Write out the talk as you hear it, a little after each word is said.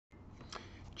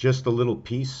just a little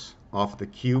piece off the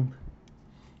cube.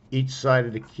 Each side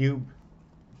of the cube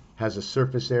has a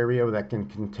surface area that can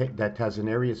contain, that has an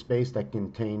area space that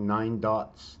can contain 9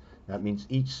 dots. That means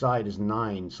each side is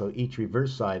 9, so each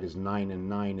reverse side is 9, and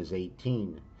 9 is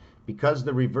 18. Because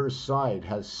the reverse side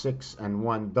has 6 and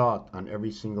 1 dot on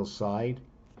every single side,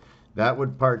 that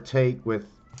would partake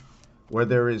with, where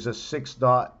there is a 6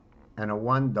 dot and a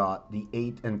 1 dot, the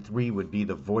 8 and 3 would be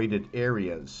the voided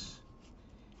areas,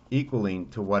 equaling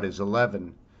to what is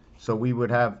 11. So we would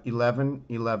have 11,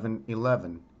 11,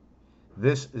 11.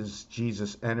 This is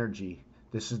Jesus' energy.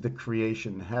 This is the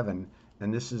creation heaven,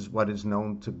 and this is what is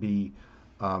known to be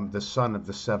the son of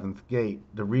the seventh gate.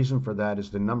 The reason for that is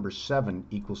the number 7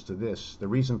 equals to this. The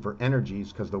reason for energy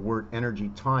is because the word energy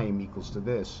time equals to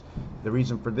this. The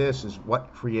reason for this is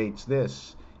what creates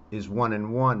this is 1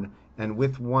 and 1, and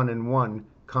with 1 and 1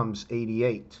 comes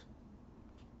 88.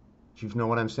 Do you know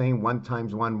what I'm saying? 1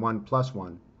 times 1, 1 plus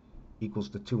 1 equals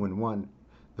to 2 and 1.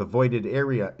 The voided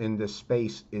area in this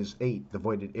space is 8. The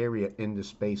voided area in this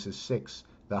space is 6.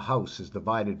 The house is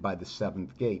divided by the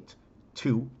seventh gate,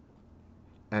 2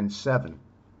 and 7.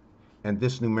 And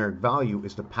this numeric value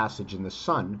is the passage in the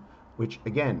sun, which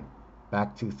again,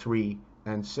 back to 3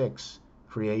 and 6,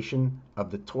 creation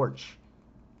of the torch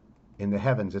in the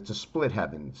heavens. It's a split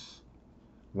heavens.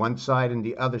 One side and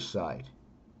the other side,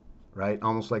 right?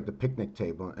 Almost like the picnic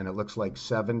table, and it looks like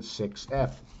 7, 6,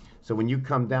 F. So when you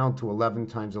come down to 11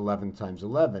 times 11 times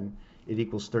 11, it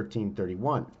equals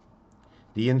 1331.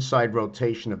 The inside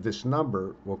rotation of this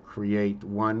number will create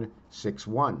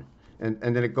 161. And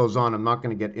then it goes on. I'm not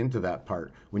going to get into that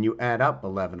part. When you add up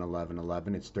 11, 11,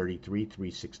 11, it's 33,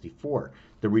 364.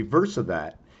 The reverse of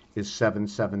that is 7,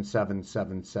 7, 7,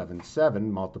 7, 7,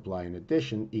 7, multiply and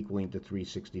addition, equaling to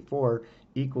 364,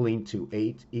 equaling to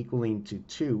 8, equaling to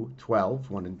 2, 12,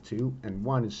 1 and 2, and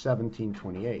 1 is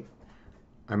 1728.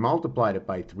 I multiplied it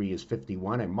by 3 is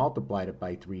 51. I multiplied it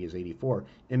by 3 is 84.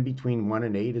 In between 1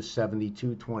 and 8 is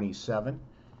 7227.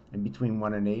 In between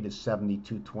 1 and 8 is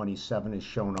 7227 is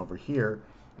shown over here,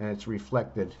 and it's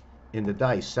reflected in the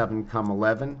dice. 7 come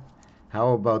 11.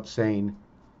 How about saying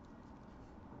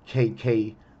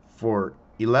KK for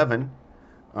 11?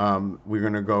 We're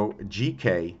going to go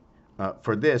GK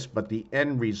for this, but the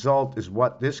end result is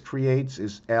what this creates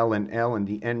is L and L, and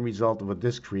the end result of what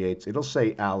this creates, it'll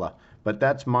say Allah. But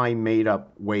that's my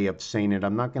made-up way of saying it.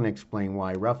 I'm not going to explain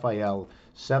why. Raphael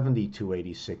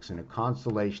 7286 in a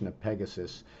constellation of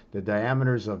Pegasus, the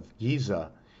diameters of Giza.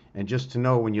 And just to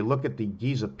know, when you look at the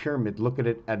Giza pyramid, look at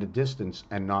it at a distance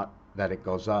and not that it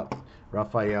goes up.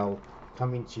 Raphael,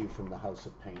 coming to you from the House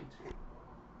of Paint.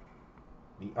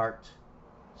 The art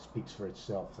speaks for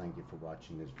itself. Thank you for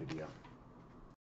watching this video.